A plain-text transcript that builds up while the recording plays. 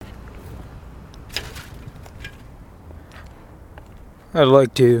I'd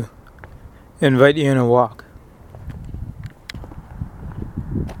like to invite you on a walk.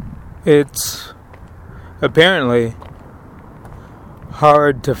 It's apparently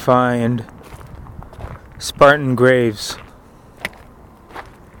hard to find Spartan graves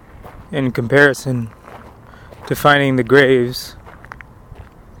in comparison to finding the graves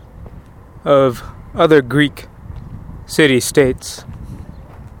of other Greek city-states.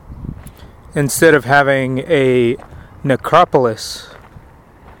 Instead of having a necropolis,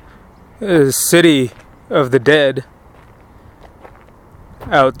 a city of the dead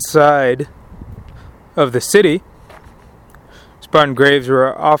outside of the city, Spartan graves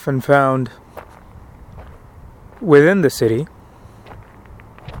were often found within the city,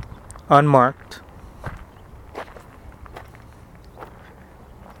 unmarked.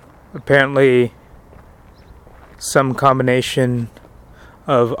 Apparently, some combination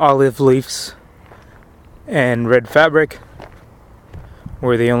of olive leaves and red fabric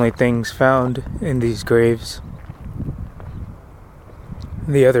were the only things found in these graves.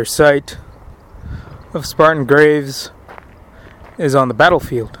 The other site of Spartan graves is on the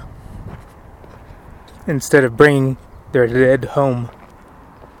battlefield. Instead of bringing their dead home,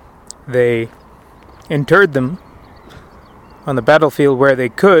 they interred them on the battlefield where they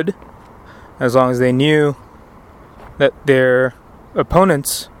could, as long as they knew that their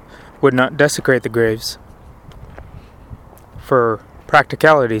opponents would not desecrate the graves for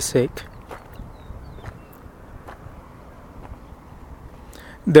practicality's sake.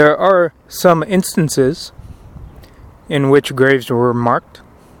 There are some instances in which graves were marked.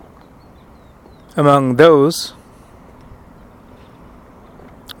 Among those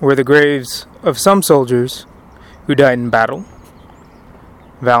were the graves of some soldiers who died in battle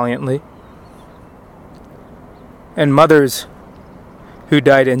valiantly, and mothers who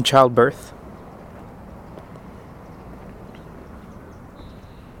died in childbirth,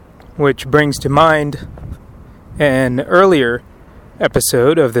 which brings to mind an earlier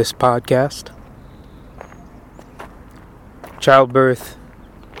episode of this podcast, childbirth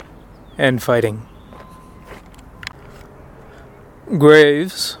and fighting.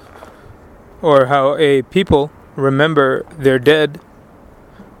 Graves, or how a people remember their dead,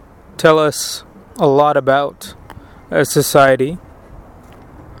 tell us a lot about a society,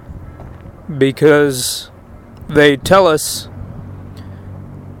 because they tell us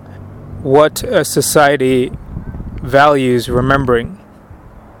what a society values remembering.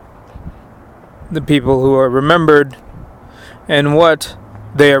 The people who are remembered and what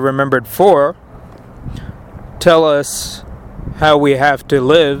they are remembered for tell us how we have to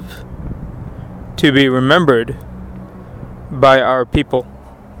live to be remembered by our people.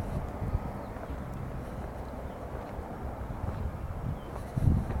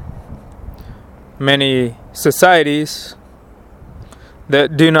 Many societies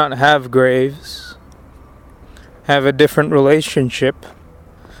that do not have graves have a different relationship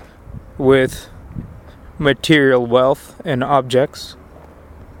with material wealth and objects,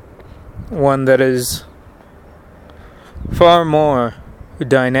 one that is far more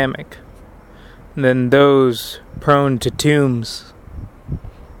dynamic than those prone to tombs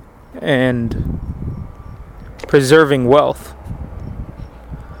and preserving wealth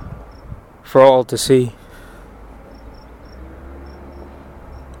for all to see.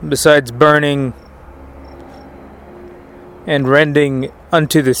 Besides burning and rending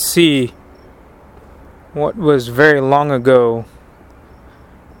unto the sea what was very long ago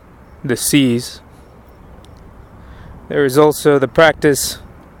the seas, there is also the practice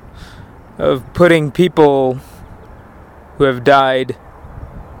of putting people who have died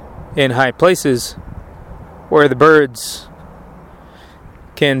in high places where the birds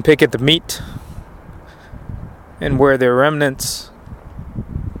can pick at the meat and where their remnants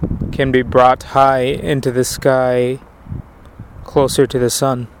can be brought high into the sky closer to the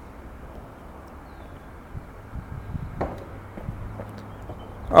sun.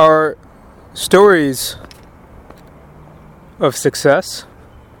 Our stories of success,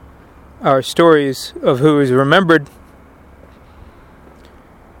 our stories of who is remembered,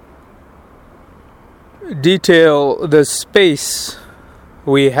 detail the space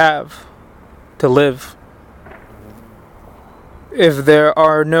we have to live. If there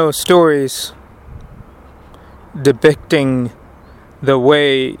are no stories depicting the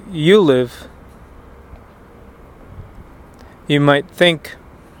way you live, you might think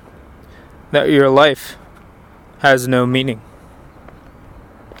that your life has no meaning.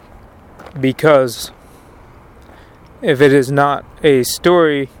 Because if it is not a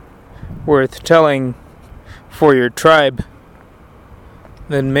story worth telling for your tribe,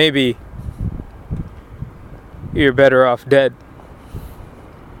 then maybe you're better off dead.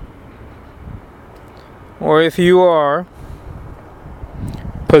 or if you are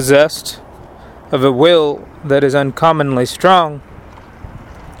possessed of a will that is uncommonly strong,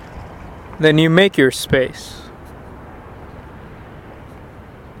 then you make your space.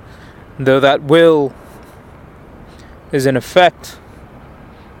 Though that will is in effect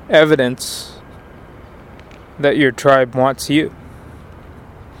evidence that your tribe wants you.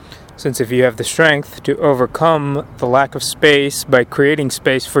 Since if you have the strength to overcome the lack of space by creating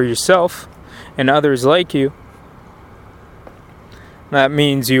space for yourself and others like you, that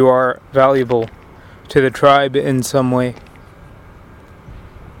means you are valuable to the tribe in some way.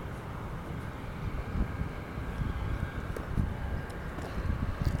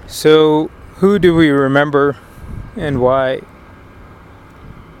 So, who do we remember and why?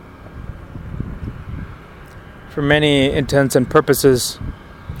 For many intents and purposes,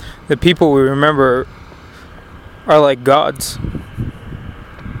 the people we remember are like gods.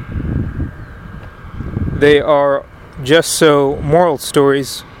 They are just so moral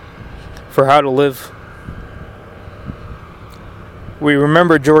stories for how to live. We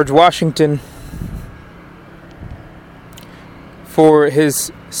remember George Washington for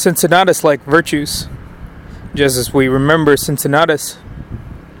his Cincinnatus-like virtues, just as we remember Cincinnatus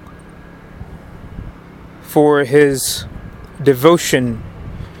for his devotion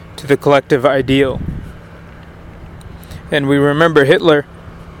to the collective ideal. And we remember Hitler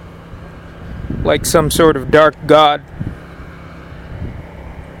like some sort of dark god,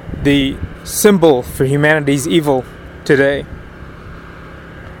 the symbol for humanity's evil today.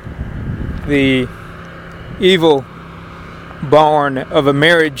 The evil born of a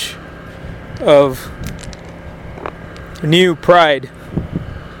marriage of new pride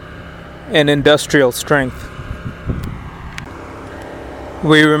and industrial strength.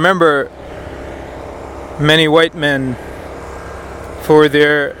 We remember many white men for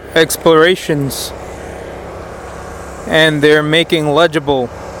their explorations and their making legible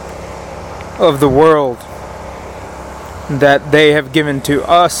of the world that they have given to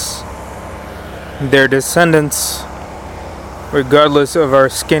us, their descendants, regardless of our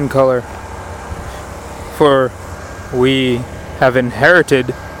skin color. For we have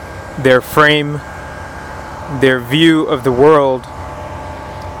inherited their frame, their view of the world,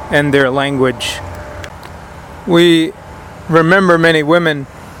 and their language. We remember many women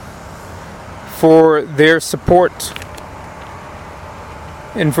for their support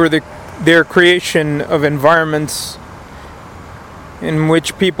and for their creation of environments in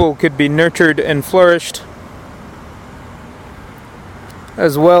which people could be nurtured and flourished,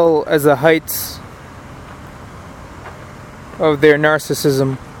 as well as the heights of their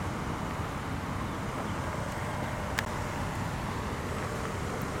narcissism.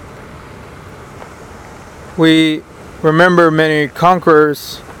 We remember many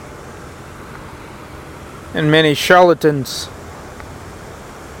conquerors and many charlatans,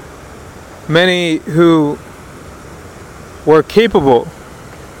 many who were capable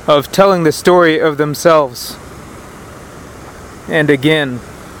of telling the story of themselves. And again,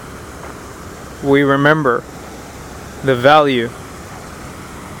 we remember the value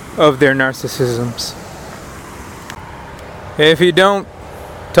of their narcissisms. If you don't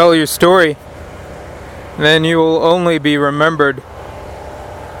tell your story, then you will only be remembered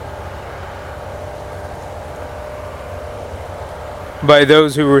by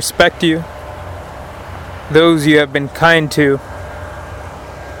those who respect you, those you have been kind to,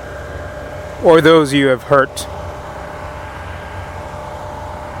 or those you have hurt.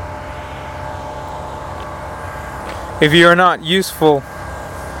 If you are not useful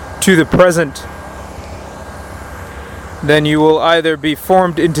to the present, then you will either be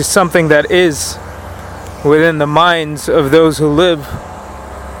formed into something that is within the minds of those who live,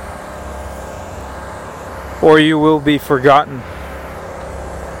 or you will be forgotten.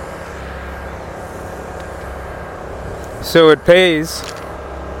 So it pays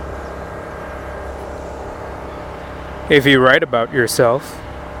if you write about yourself,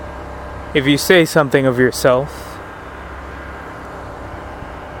 if you say something of yourself.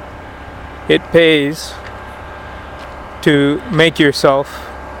 It pays to make yourself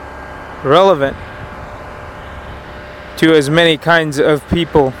relevant to as many kinds of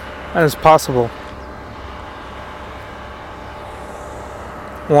people as possible,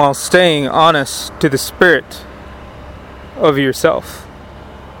 while staying honest to the spirit of yourself,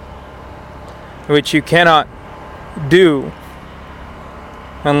 which you cannot do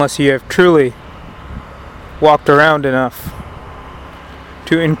unless you have truly walked around enough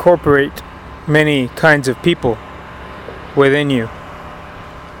to incorporate many kinds of people within you.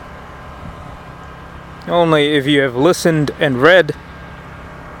 Only if you have listened and read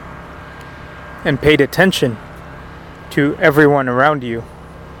and paid attention to everyone around you.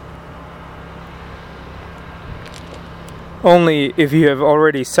 Only if you have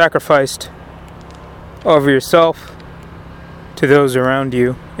already sacrificed of yourself to those around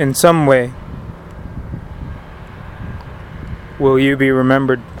you in some way will you be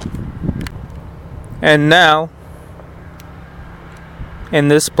remembered. And now, in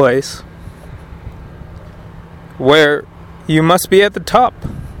this place, where you must be at the top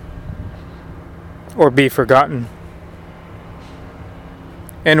or be forgotten,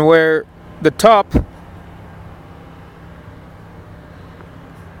 and where the top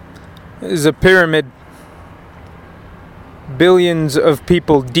is a pyramid billions of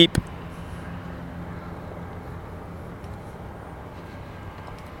people deep,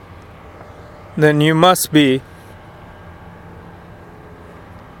 then you must be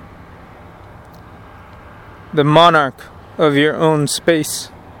the monarch of your own space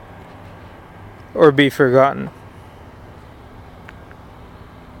or be forgotten.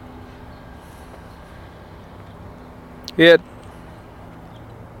 Yet,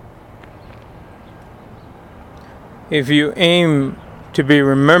 if you aim to be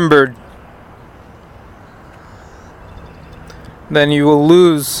remembered, then you will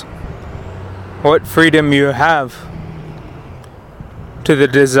lose what freedom you have to the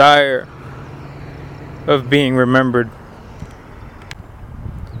desire of being remembered.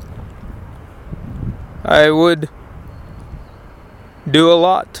 I would do a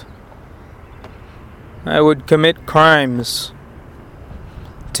lot. I would commit crimes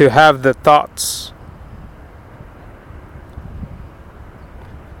to have the thoughts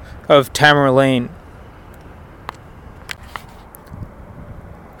of Tamerlane.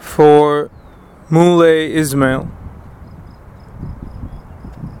 For Moulay Ismail.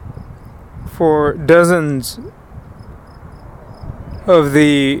 For dozens of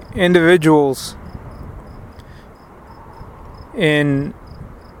the individuals in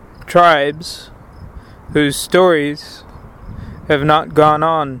tribes whose stories have not gone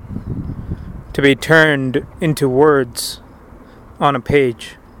on to be turned into words on a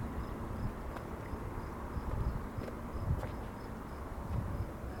page.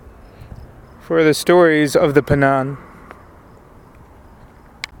 For the stories of the Panan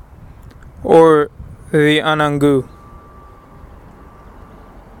or the Anangu,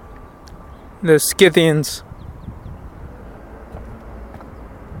 the Scythians,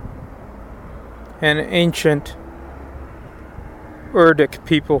 and ancient Urdic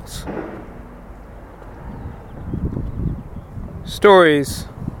peoples. Stories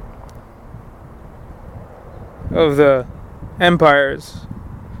of the empires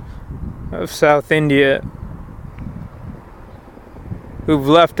of South India who've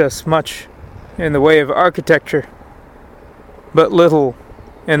left us much in the way of architecture, but little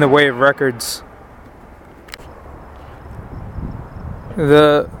in the way of records.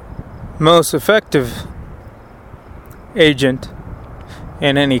 The most effective agent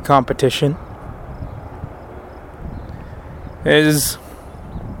in any competition is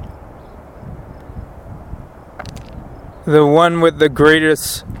the one with the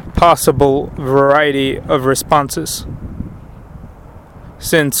greatest possible variety of responses,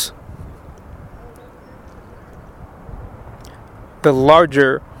 since the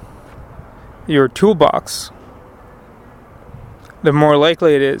larger your toolbox, the more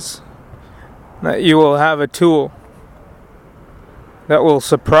likely it is that you will have a tool that will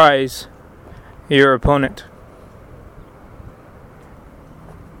surprise your opponent.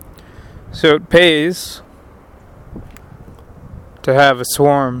 So it pays to have a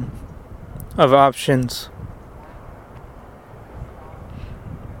swarm of options,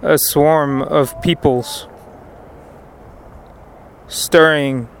 a swarm of peoples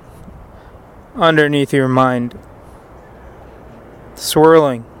stirring underneath your mind,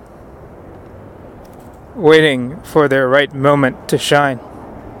 swirling, waiting for their right moment to shine.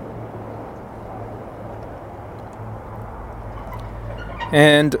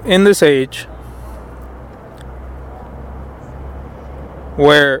 And in this age,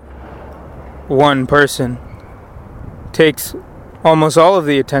 where one person takes almost all of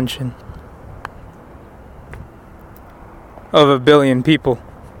the attention of a billion people,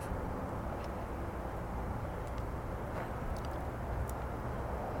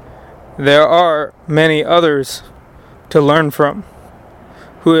 there are many others to learn from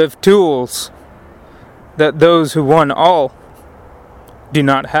who have tools that those who won all do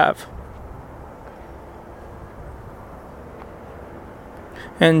not have.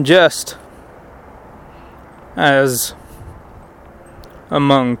 And just as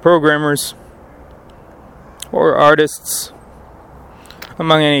among programmers or artists,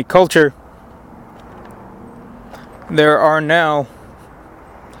 among any culture, There are now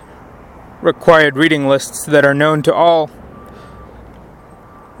required reading lists that are known to all,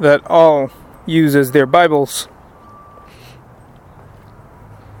 that all use as their Bibles.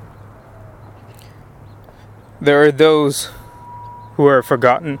 There are those who are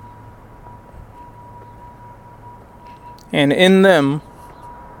forgotten, and in them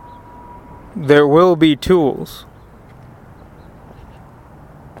there will be tools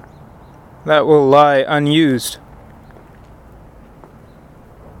that will lie unused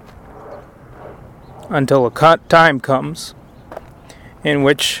until a time comes in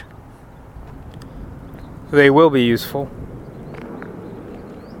which they will be useful.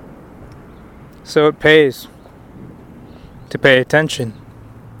 So it pays to pay attention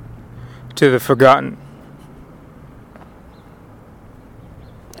to the forgotten.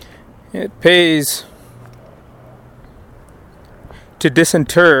 It pays to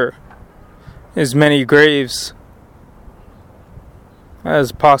disinter as many graves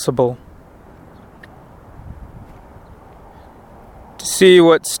as possible, to see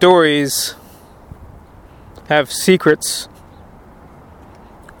what stories have secrets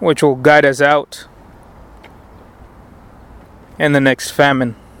which will guide us out in the next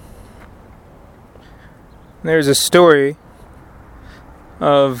famine. There's a story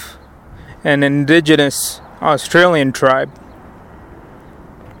of an indigenous Australian tribe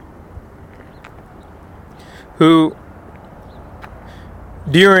who,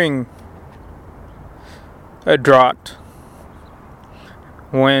 during a drought,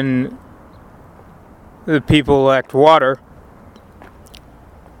 when the people lacked water,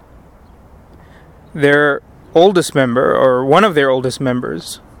 their oldest member, or one of their oldest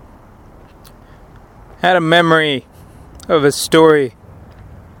members, had a memory of a story,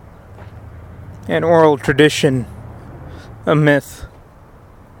 an oral tradition, a myth,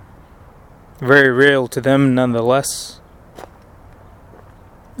 very real to them nonetheless.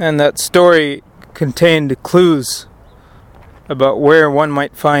 And that story contained clues about where one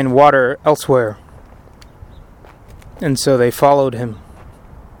might find water elsewhere. And so they followed him.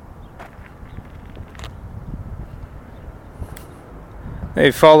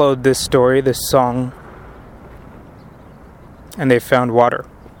 They followed this story, this song, and they found water.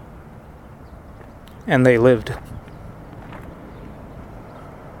 And they lived.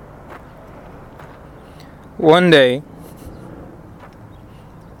 One day,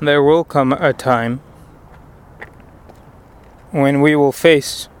 there will come a time when we will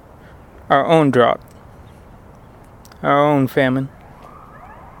face our own drought, our own famine.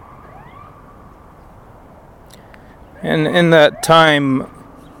 And in that time,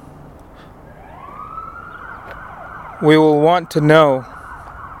 we will want to know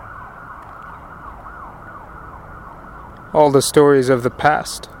all the stories of the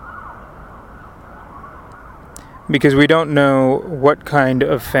past, because we don't know what kind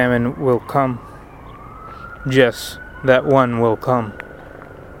of famine will come. Just that one will come.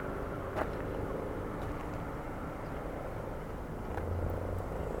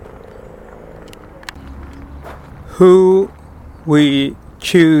 Who we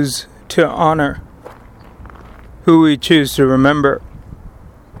choose to honor, who we choose to remember,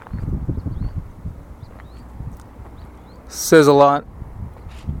 says a lot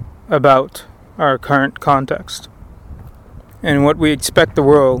about our current context and what we expect the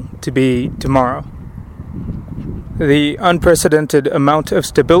world to be tomorrow. The unprecedented amount of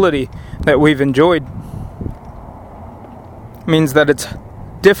stability that we've enjoyed means that it's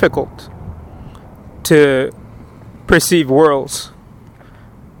difficult to perceive worlds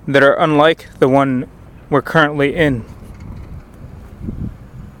that are unlike the one we're currently in.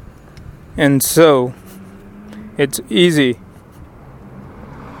 And so, it's easy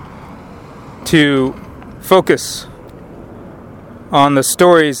to focus on the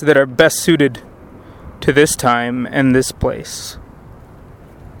stories that are best suited to this time and this place,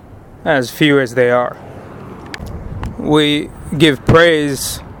 as few as they are. We give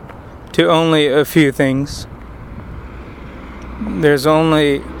praise to only a few things. There's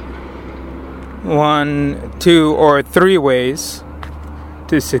only 1, 2, or 3 ways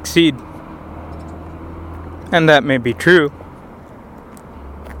to succeed. And that may be true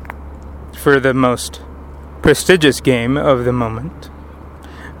for the most prestigious game of the moment.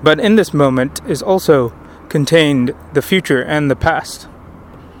 But in this moment is also contained the future and the past.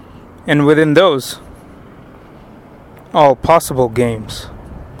 And within those, all possible games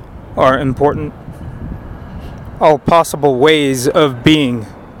are important. All possible ways of being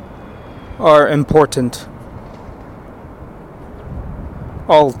are important.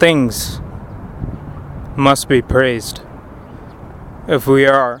 All things must be praised if we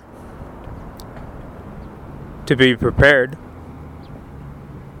are to be prepared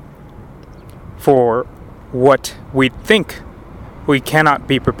for what we think we cannot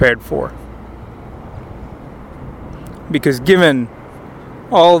be prepared for. Because given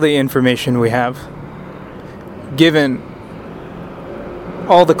all the information we have, given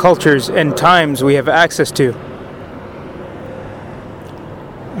all the cultures and times we have access to,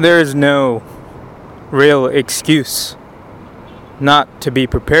 there is no real excuse not to be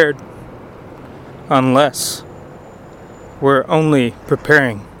prepared unless we're only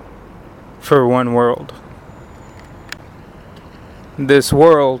preparing for one world. This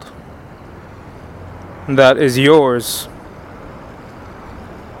world that is yours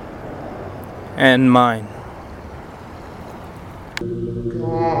and mine.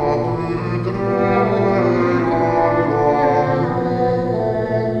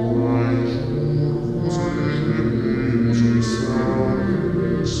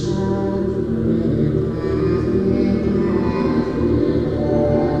 So